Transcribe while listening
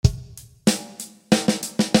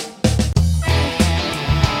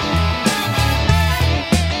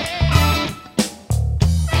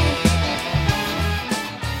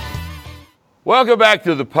Welcome back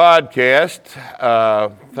to the podcast.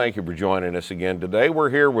 Thank you for joining us again today. We're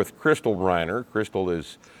here with Crystal Reiner. Crystal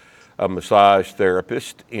is a massage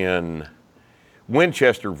therapist in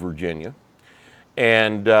Winchester, Virginia.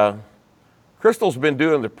 And Crystal's been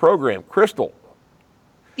doing the program. Crystal,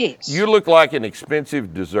 Yes. you look like an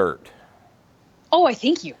expensive dessert. Oh, I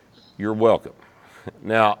thank you. You're welcome.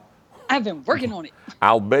 Now, I've been working on it.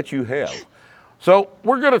 I'll bet you have. So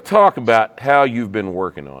we're going to talk about how you've been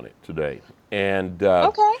working on it today. And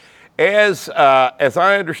Okay. as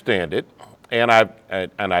I understand it, and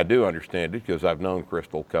I do understand it because I've known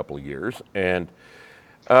Crystal a couple of years, and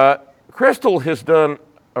Crystal has done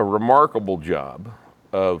a remarkable job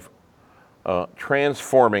of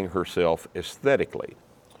transforming herself aesthetically.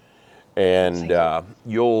 And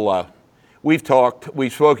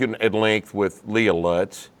we've spoken at length with Leah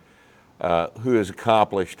Lutz, who has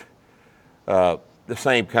accomplished the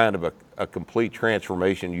same kind of a complete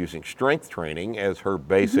transformation using strength training as her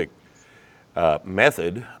basic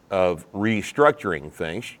method of restructuring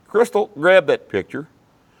things. Crystal, grab that picture.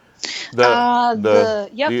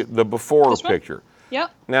 The before This one? picture.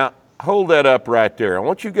 Yep. Now, hold that up right there. I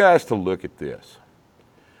want you guys to look at this.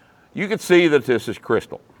 You can see that this is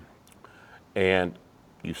Crystal. And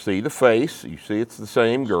you see the face. You see it's the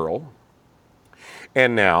same girl.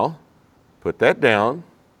 And now, put that down.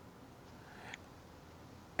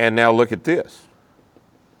 And now look at this.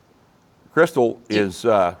 Crystal is,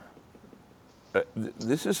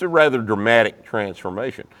 this is a rather dramatic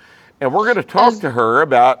transformation. And we're going to talk to her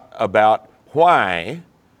about why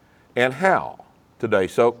and how today.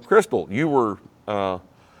 So, Crystal, you were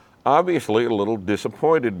obviously a little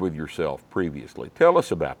disappointed with yourself previously. Tell us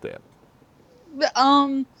about that.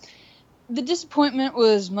 The disappointment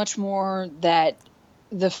was much more that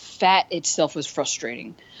the fat itself was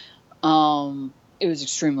frustrating. It was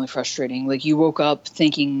extremely frustrating. Like, you woke up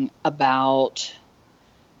thinking about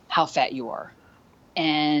how fat you are.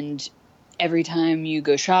 And every time you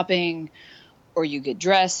go shopping or you get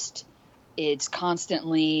dressed, it's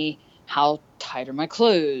constantly, how tight are my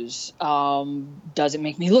clothes? Does it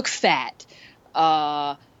make me look fat?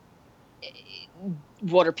 What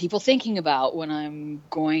are people thinking about when I'm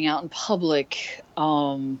going out in public?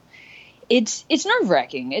 It's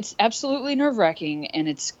nerve-wracking. It's absolutely nerve-wracking,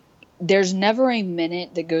 and there's never a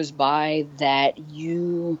minute that goes by that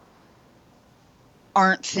you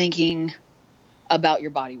aren't thinking about your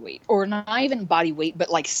body weight, or not even body weight, but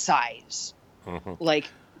like size, like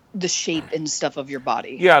the shape and stuff of your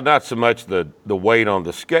body. Yeah, not so much the weight on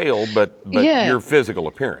the scale, but your physical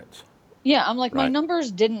appearance. Yeah, I'm like, Right. My numbers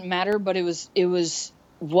didn't matter, but it was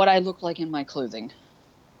what I looked like in my clothing.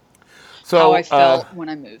 So, how I felt when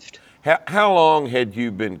I moved. How long had you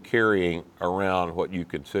been carrying around what you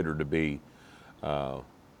consider to be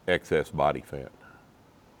excess body fat?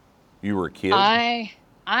 You were a kid? I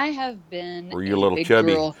have been. Were you a little big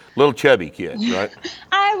chubby, girl. kid, right?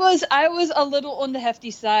 I was a little on the hefty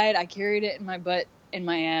side. I carried it in my butt, in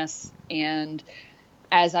my ass, and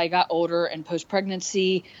as I got older and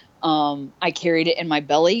post-pregnancy, I carried it in my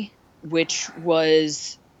belly, which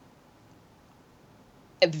was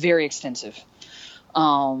very extensive.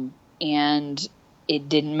 And it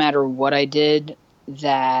didn't matter what I did,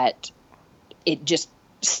 that it just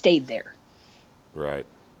stayed there. Right.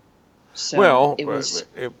 So Well, it was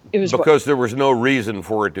because there was no reason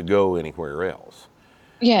for it to go anywhere else.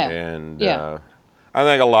 Yeah. And Yeah. I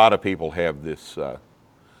think a lot of people have this. A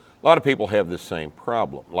lot of people have this same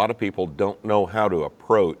problem. A lot of people don't know how to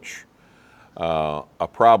approach a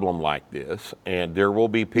problem like this, and there will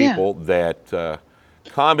be people that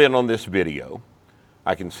comment on this video.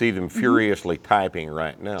 I can see them furiously typing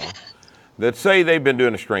right now, that say they've been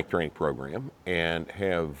doing a strength training program and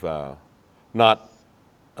have not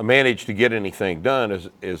managed to get anything done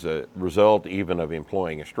as a result even of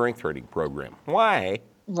employing a strength training program. Why?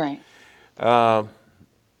 Right.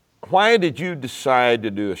 Why did you decide to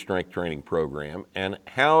do a strength training program, and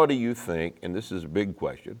how do you think, and this is a big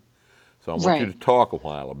question, so I want you to talk a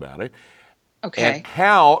while about it. Okay. And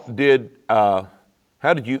how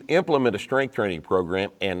did you implement a strength training program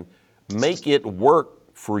and make it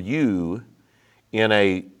work for you in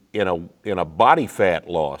a body fat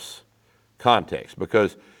loss context?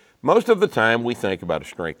 Because most of the time we think about a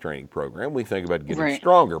strength training program, we think about getting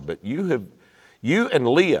stronger, but you and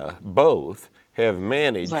Leah both have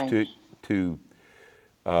managed to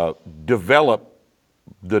develop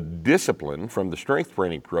the discipline from the strength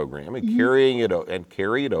training program and carry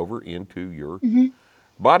it over into your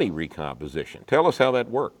body recomposition. Tell us how that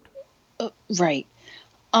worked. Right.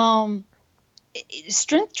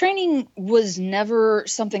 Strength training was never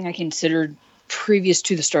something I considered previous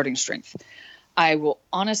to the starting strength. I will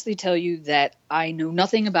honestly tell you that I know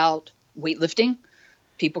nothing about weightlifting.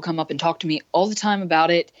 People come up and talk to me all the time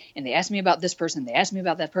about it, and they ask me about this person, they ask me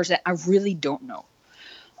about that person. I really don't know.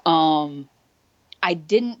 I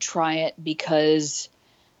didn't try it because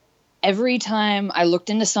every time I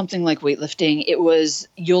looked into something like weightlifting, it was,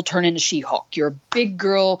 you'll turn into She-Hulk. You're a big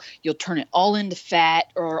girl. You'll turn it all into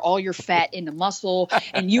fat, or all your fat into muscle,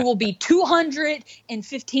 and you will be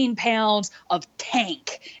 215 pounds of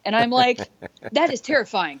tank. And I'm like, that is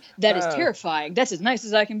terrifying. That is terrifying. That's as nice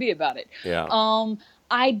as I can be about it. Yeah.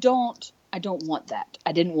 I don't want that.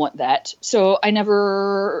 I didn't want that. So I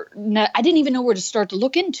didn't even know where to start to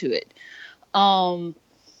look into it. I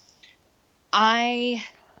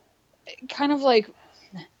kind of like,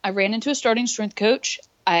 I ran into a starting strength coach.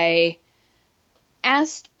 I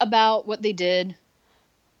asked about what they did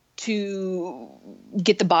to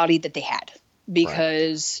get the body that they had,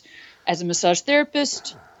 because as a massage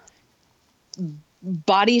therapist,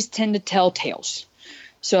 bodies tend to tell tales.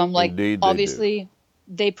 So I'm like, Indeed, obviously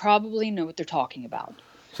they probably know what they're talking about.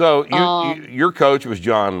 So your coach was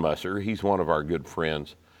John Musser. He's one of our good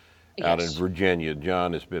friends out in Yes. Virginia.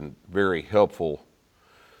 John has been very helpful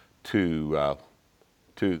to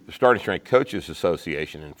the Starting Strength Coaches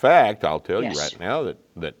Association. In fact, I'll tell you right now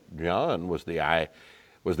that John was the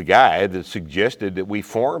guy that suggested that we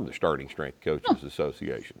form the Starting Strength Coaches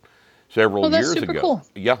Association several that's years super ago. cool.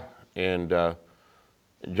 Yeah, and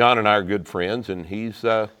John and I are good friends, and he's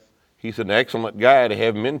an excellent guy to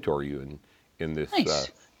have mentor you in this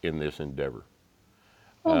Nice. In this endeavor.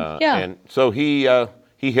 Yeah. And so he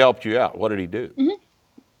helped you out. What did he do?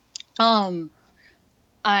 Mm-hmm.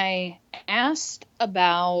 I asked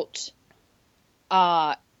about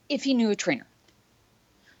if he knew a trainer,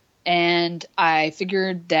 and I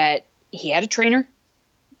figured that he had a trainer,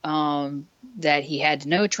 that he had to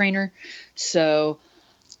know a trainer. So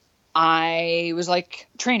I was like,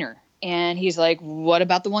 trainer. And he's like, what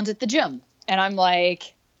about the ones at the gym? And I'm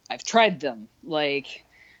like, I've tried them. Like,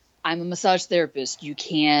 I'm a massage therapist. You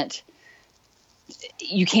can't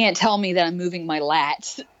tell me that I'm moving my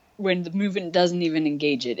lats when the movement doesn't even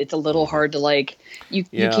engage it. It's a little hard to you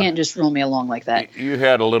can't just roll me along like that. You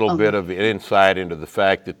had a little bit of insight into the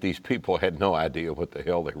fact that these people had no idea what the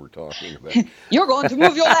hell they were talking about. You're going to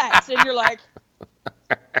move your lats, and you're like,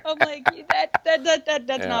 I'm like,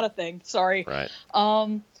 that's not a thing. Sorry. Right.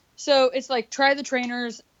 So it's like, try the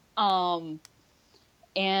trainers. And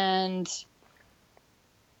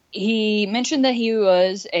he mentioned that he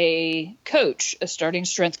was a coach, a starting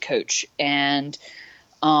strength coach. And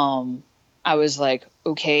I was like,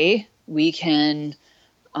 okay, we can,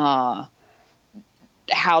 how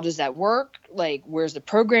does that work? Like, where's the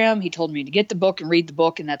program? He told me to get the book and read the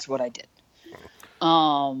book, and that's what I did.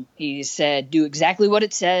 He said, do exactly what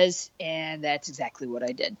it says, and that's exactly what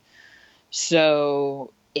I did.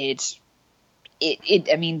 So I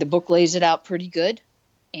mean, the book lays it out pretty good.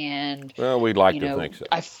 And well, we'd like to think so.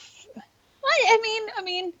 I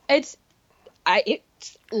mean, it's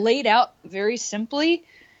laid out very simply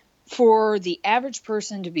for the average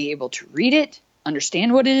person to be able to read it,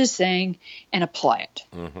 understand what it is saying, and apply it.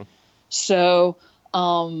 Mm-hmm. So,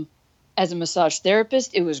 as a massage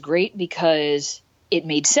therapist, it was great because it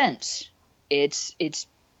made sense. It's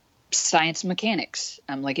science mechanics.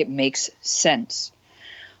 I'm like, it makes sense.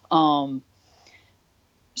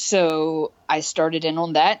 So I started in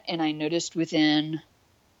on that, and I noticed within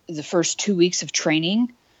the first 2 weeks of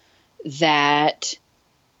training that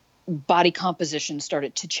body composition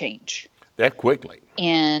started to change. That quickly?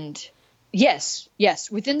 And yes.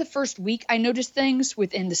 Within the first week, I noticed things.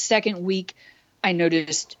 Within the second week, I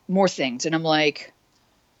noticed more things. And I'm like,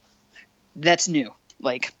 that's new.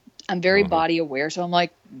 Like, I'm very body aware, so I'm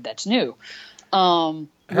like, that's new. How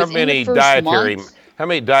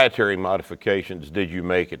many dietary modifications did you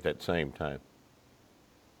make at that same time?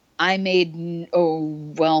 I made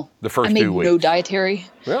the first 2 weeks. No dietary.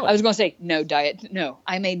 Really? I was going to say no diet. No,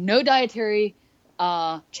 I made no dietary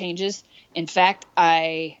changes. In fact,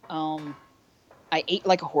 I ate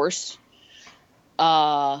like a horse.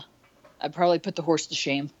 I probably put the horse to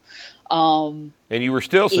shame. And you were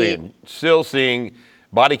still seeing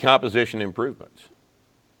body composition improvements.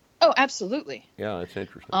 Oh, absolutely. Yeah, that's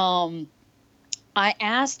interesting. I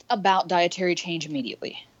asked about dietary change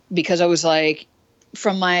immediately because I was like,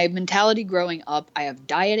 from my mentality growing up, I have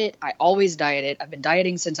dieted. I always dieted. I've been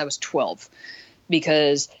dieting since I was 12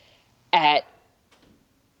 because at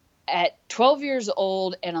 12 years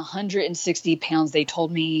old and 160 pounds, they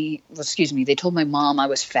told my mom I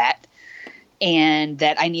was fat and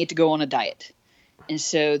that I needed to go on a diet. And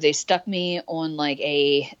so they stuck me on like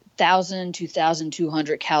a 1,000 to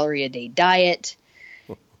 1,200 calorie a day diet.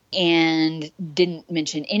 and didn't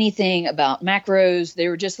mention anything about macros. They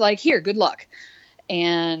were just like, here, good luck.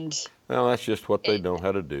 And Well, that's just what they know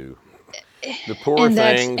how to do. The poor and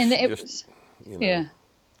things, it just, was, you know.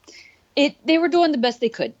 yeah. They were doing the best they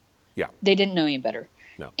could. Yeah. They didn't know any better.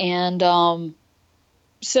 No. And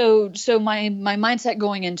so my mindset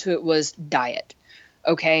going into it was diet.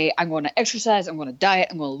 Okay, I'm going to exercise, I'm going to diet,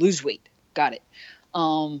 I'm going to lose weight. Got it.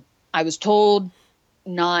 I was told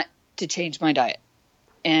not to change my diet.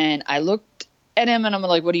 And I looked at him and I'm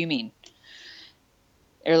like, what do you mean?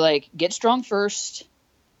 They're like, get strong first.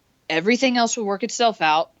 Everything else will work itself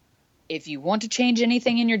out. If you want to change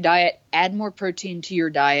anything in your diet, add more protein to your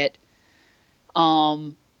diet,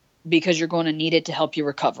 because you're going to need it to help you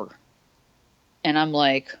recover. And I'm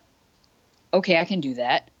like, okay, I can do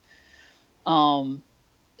that.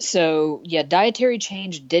 So yeah, dietary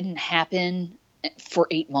change didn't happen for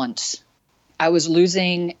 8 months. I was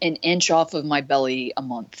losing an inch off of my belly a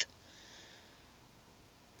month.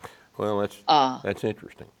 Well, that's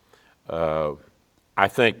interesting. I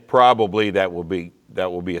think probably that will be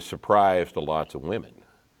a surprise to lots of women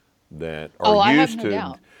that are I have used no to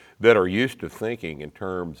doubt. that are used to thinking in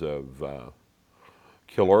terms of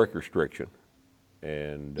caloric restriction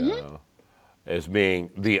and as being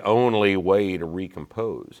the only way to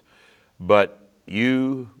recompose. But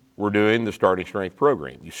you were doing the starting strength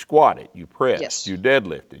program. You squatted, you pressed, Yes. you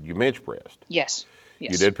deadlifted, you bench pressed. Yes. You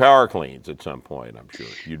did power cleans at some point, I'm sure.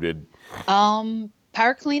 You did.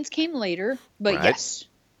 Power cleans came later, but Right. yes.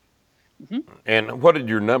 And what did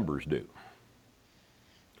your numbers do?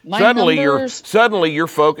 My Suddenly numbers, you're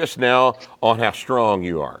focused now on how strong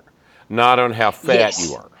you are, not on how fat Yes.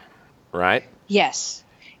 you are. Right? yes.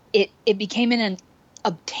 It became an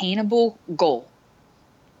obtainable goal.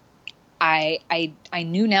 I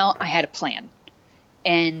knew now I had a plan.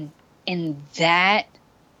 And that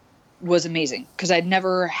was amazing because I'd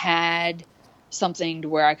never had something to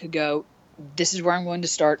where I could go, this is where I'm going to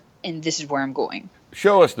start and this is where I'm going.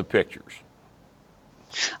 Show us the pictures.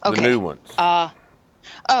 Okay. The new ones.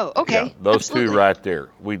 Okay. Yeah, those Absolutely. two right there.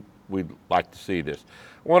 We'd like to see this.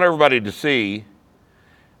 I want everybody to see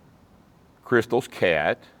Crystal's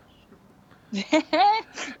cat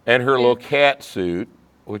and her little cat suit,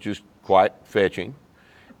 which is quite fetching.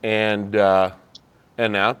 And now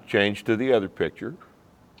change to the other picture.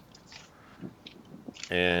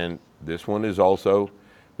 And this one is also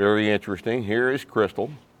very interesting. Here is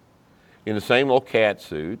Crystal in the same little cat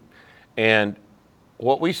suit. And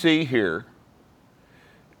what we see here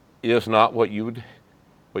is not what you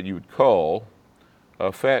would call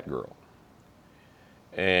a fat girl.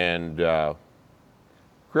 And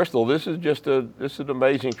Crystal, this is an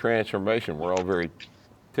amazing transformation. We're all very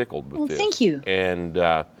tickled with this. Thank you. And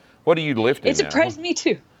what are you lifting It now? surprised me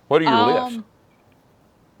too. What are your lifts?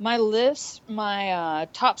 My lifts, my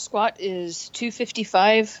top squat is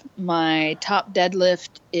 255. My top deadlift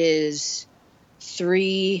is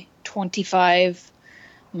 325.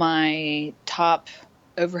 My top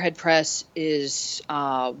overhead press is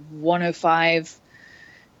 105.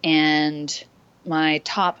 And my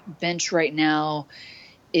top bench right now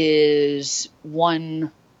is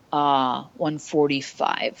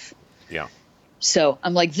 145. Yeah. So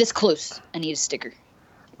I'm like this close. I need a sticker.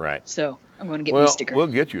 Right. So I'm going to get me a sticker. We'll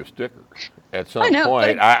get you a sticker at some I know,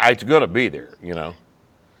 point. It's going to be there, you know.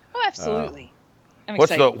 Oh, absolutely. I'm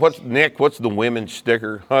What's excited. Nick? What's the women's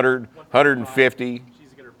sticker? 100, 150.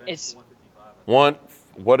 It's One.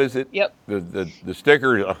 What is it? Yep. The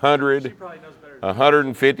sticker is 100, She probably knows better.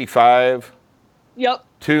 155, Yep.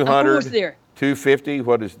 200, I'm almost there. 250.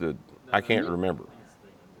 What is the? I can't remember.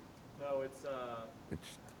 No,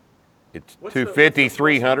 It's what's 250, the press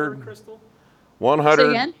 300, number, Crystal? 100. Say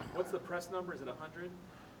again? What's the press number? Is it 100?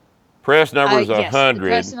 Press number is Yes, 100. the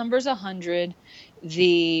press number is 100.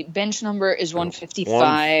 The bench number is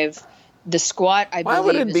 155. The squat, I Why believe,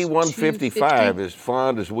 would it is be 155 250. as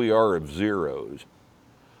fond as we are of zeros?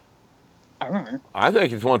 I remember. I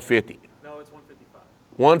think it's 150. No, it's 155.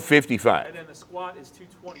 155. And then the squat is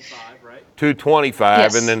 225, right? 225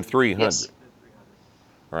 Yes. and then 300. Yes. And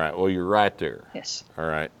 300. All right. Well, you're right there. Yes. All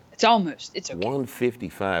right. It's almost. It's okay.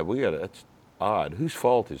 155. That's odd. Whose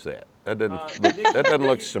fault is that? That doesn't Nikki- that doesn't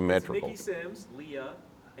look Nikki- symmetrical. It's Nikki Sims, Leah,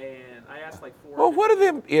 and I asked like 4. Well, what do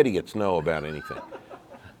them idiots know about anything?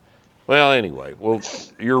 Well, anyway,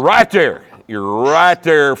 you're right there. You're right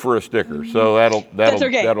there for a sticker. So That's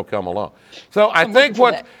okay. that'll come along. So I I'm think looking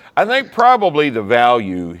for that. I think probably the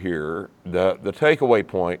value here, the takeaway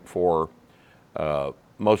point for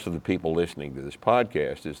most of the people listening to this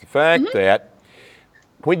podcast is the fact that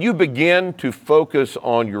when you begin to focus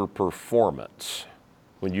on your performance,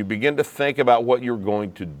 when you begin to think about what you're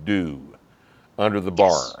going to do under the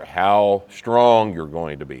bar, how strong you're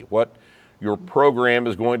going to be, what your program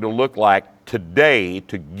is going to look like today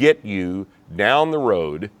to get you down the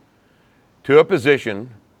road to a position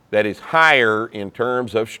that is higher in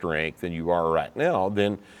terms of strength than you are right now,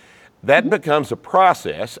 then that becomes a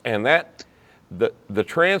process, and that the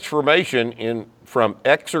transformation from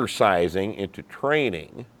exercising into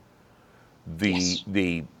training,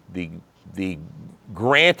 the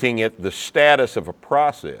granting it the status of a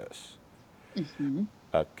process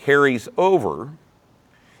carries over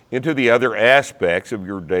into the other aspects of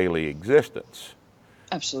your daily existence.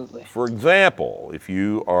 Absolutely. For example, if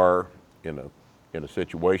you are in a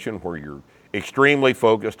situation where you're extremely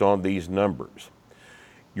focused on these numbers,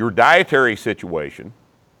 your dietary situation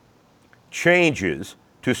changes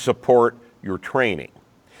to support your training.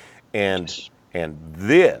 And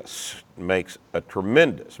this makes a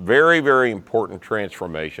tremendous, very, very important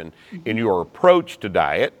transformation in your approach to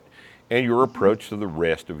diet and your approach to the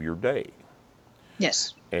rest of your day.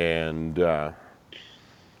 Yes. And I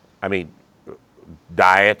mean,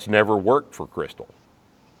 diets never worked for Crystal.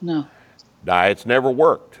 No. Diets never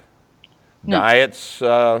worked. No. Diets,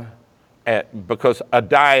 because a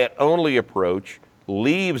diet-only approach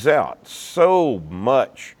leaves out so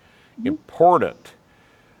much important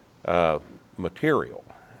material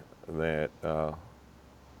that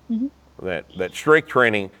that strength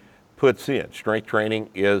training puts in. Strength training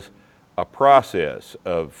is a process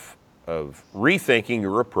of rethinking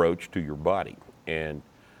your approach to your body, and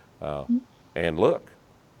look,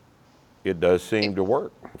 it does seem to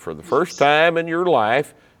work. For the first time in your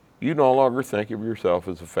life, you no longer think of yourself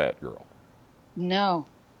as a fat girl. No,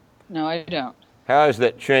 I don't. How has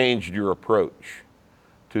that changed your approach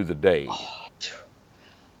to the day?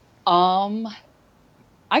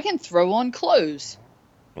 I can throw on clothes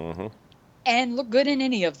Mm-hmm. and look good in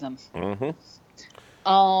any of them. Mm-hmm.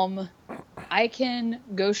 I can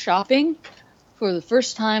go shopping for the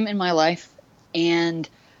first time in my life, and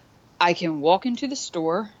I can walk into the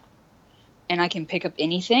store and I can pick up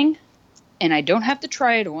anything, and I don't have to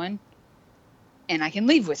try it on, and I can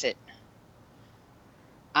leave with it.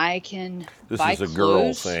 I can This buy is a girl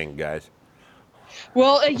clothes. thing, guys.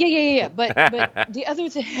 Well, yeah. But the other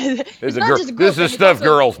thing, it's not just a girl This thing, is it's stuff also-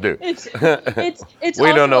 girls do. It's We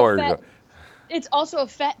also don't know a where to fat- go. It's also a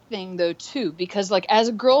fat thing though too, because like as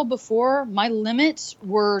a girl before, my limits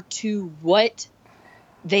were to what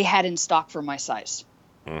they had in stock for my size.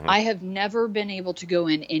 Mhm. I have never been able to go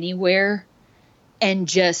in anywhere and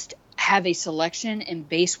just have a selection and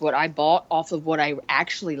base what I bought off of what I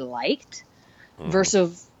actually liked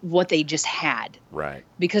versus what they just had, Right.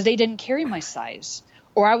 because they didn't carry my size.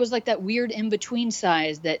 Or I was like that weird in-between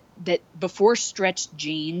size that before stretched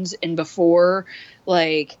jeans and before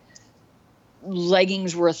like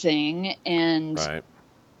leggings were a thing and Right.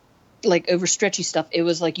 like overstretchy stuff. It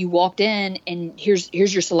was like you walked in and here's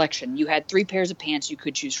your selection. You had 3 pairs of pants you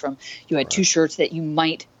could choose from. You had 2 shirts that you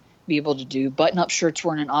might be able to do. Button-up shirts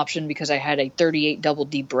weren't an option because I had a 38 double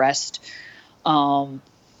D breast.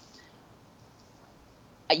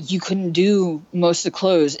 You couldn't do most of the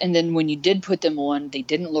clothes, and then when you did put them on, they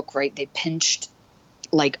didn't look right. They pinched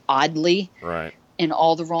like oddly Right. in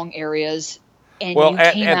all the wrong areas, and Well, you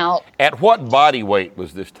came out. at what body weight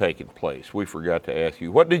was this taking place? We forgot to ask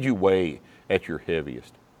you. What did you weigh at your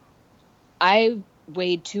heaviest? I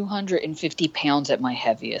weighed 250 pounds at my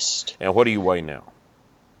heaviest. And what do you weigh now?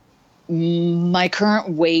 My current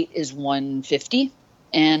weight is 150,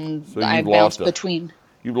 and So I you've bounce lost between.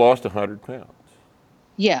 You've lost 100 pounds.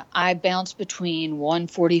 Yeah, I bounce between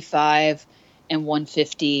 145 and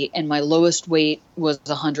 150, and my lowest weight was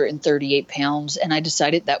 138 pounds, and I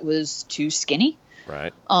decided that was too skinny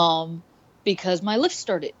Right. because my lift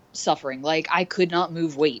started suffering. Like I could not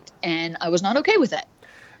move weight, and I was not okay with that.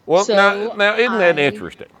 Well, So now isn't that I-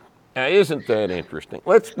 interesting? Now, isn't that interesting?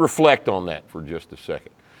 Let's reflect on that for just a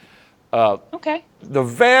second. Okay. The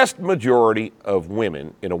vast majority of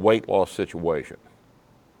women in a weight loss situation,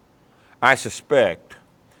 I suspect,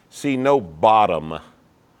 see no bottom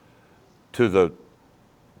to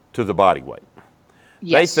the body weight.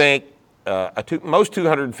 Yes. They think most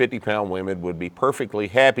 250-pound women would be perfectly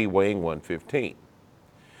happy weighing 115.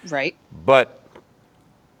 Right. But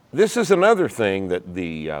this is another thing that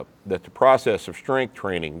the process of strength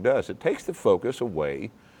training does. It takes the focus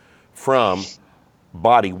away from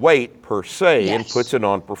body weight per se and Yes. puts it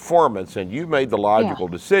on performance. And you made the logical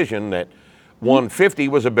decision that 150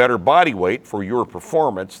 was a better body weight for your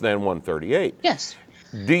performance than 138. Yes.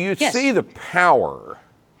 Do you Yes. see the power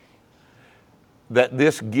that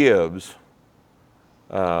this gives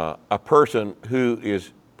a person who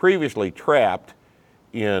is previously trapped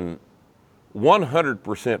in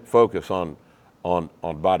 100% focus on on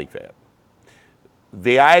body fat.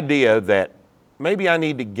 The idea that maybe I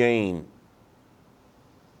need to gain,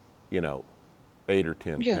 8 or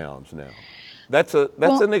 10 Yeah. pounds now. That's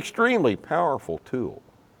Well- an extremely powerful tool.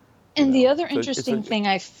 And the other So it's interesting thing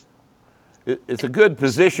It's a good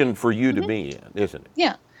position for you to be in, isn't it?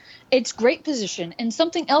 yeah, it's great position. And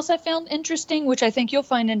something else I found interesting, which I think you'll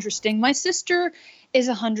find interesting, my sister is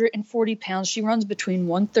 140 pounds. She runs between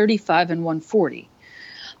 135 and 140.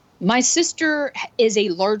 My sister is a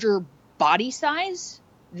larger body size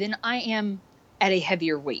than I am at a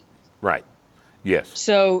heavier weight. Right. Yes.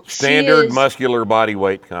 So Standard she is, muscular body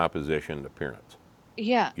weight composition appearance.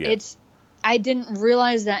 yeah, Yes. I didn't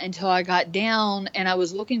realize that until I got down and I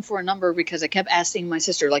was looking for a number because I kept asking my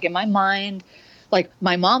sister, like in my mind, like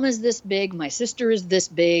my mom is this big, my sister is this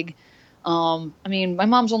big. I mean, my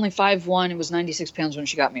mom's only 5'1" and was 96 pounds when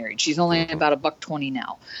she got married. She's only about $120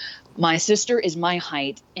 now. My sister is my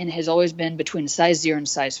height and has always been between size 0 and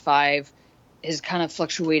size 5, has kind of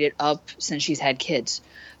fluctuated up since she's had kids.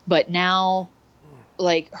 But now,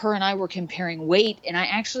 like her and I were comparing weight, and I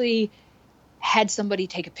actually had somebody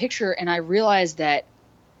take a picture, and I realized that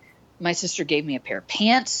my sister gave me a pair of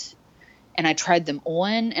pants, and I tried them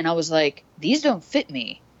on, and I was like, these don't fit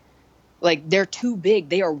me. Like, they're too big.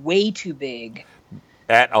 They are way too big.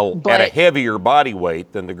 At a But- heavier body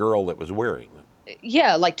weight than the girl that was wearing them.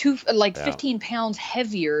 Yeah, like Yeah. 15 pounds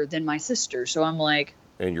heavier than my sister. So I'm like,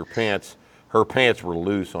 And her pants were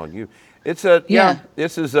loose on you. Yeah.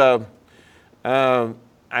 This is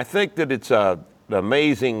I think that it's an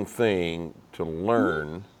amazing thing to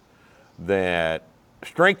learn that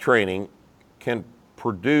strength training can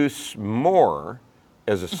produce more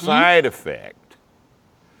as a side effect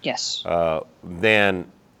yes,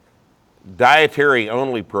 than dietary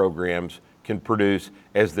only programs can produce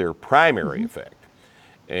as their primary effect.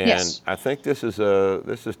 And Yes. I think this is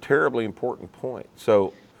a terribly important point.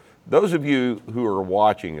 So those of you who are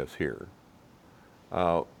watching us here,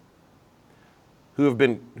 who've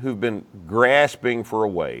been grasping for a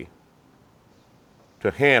way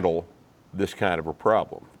to handle this kind of a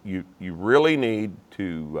problem, you really need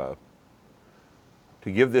to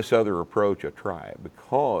give this other approach a try,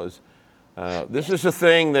 because this is a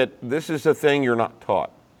thing you're not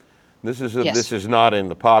taught. This is not in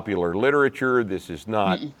the popular literature. This is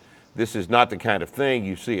not the kind of thing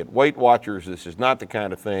you see at Weight Watchers. This is not the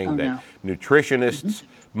kind of thing that nutritionists,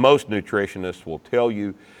 most nutritionists will tell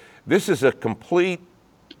you. This is a completely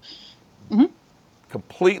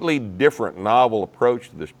different, novel approach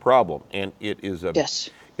to this problem, and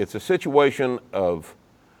it's a situation of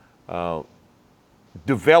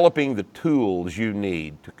developing the tools you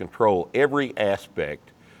need to control every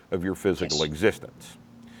aspect of your physical existence.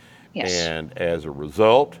 yes, And as a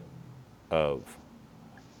result of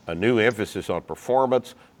a new emphasis on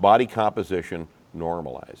performance, body composition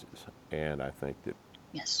normalizes. And I think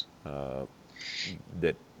yes.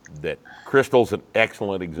 that Crystal's an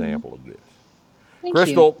excellent example of this. Thank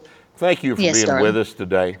Crystal, you. thank you for Yes, being darling. with us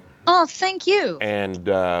today, Oh, thank you. and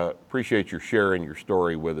appreciate your sharing your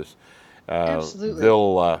story with us. Absolutely.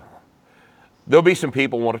 There'll be some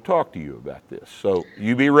people want to talk to you about this, so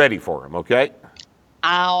you be ready for them, okay?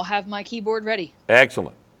 I'll have my keyboard ready.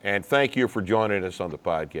 Excellent. And thank you for joining us on the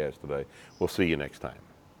podcast today. We'll see you next time.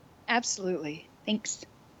 Absolutely. Thanks.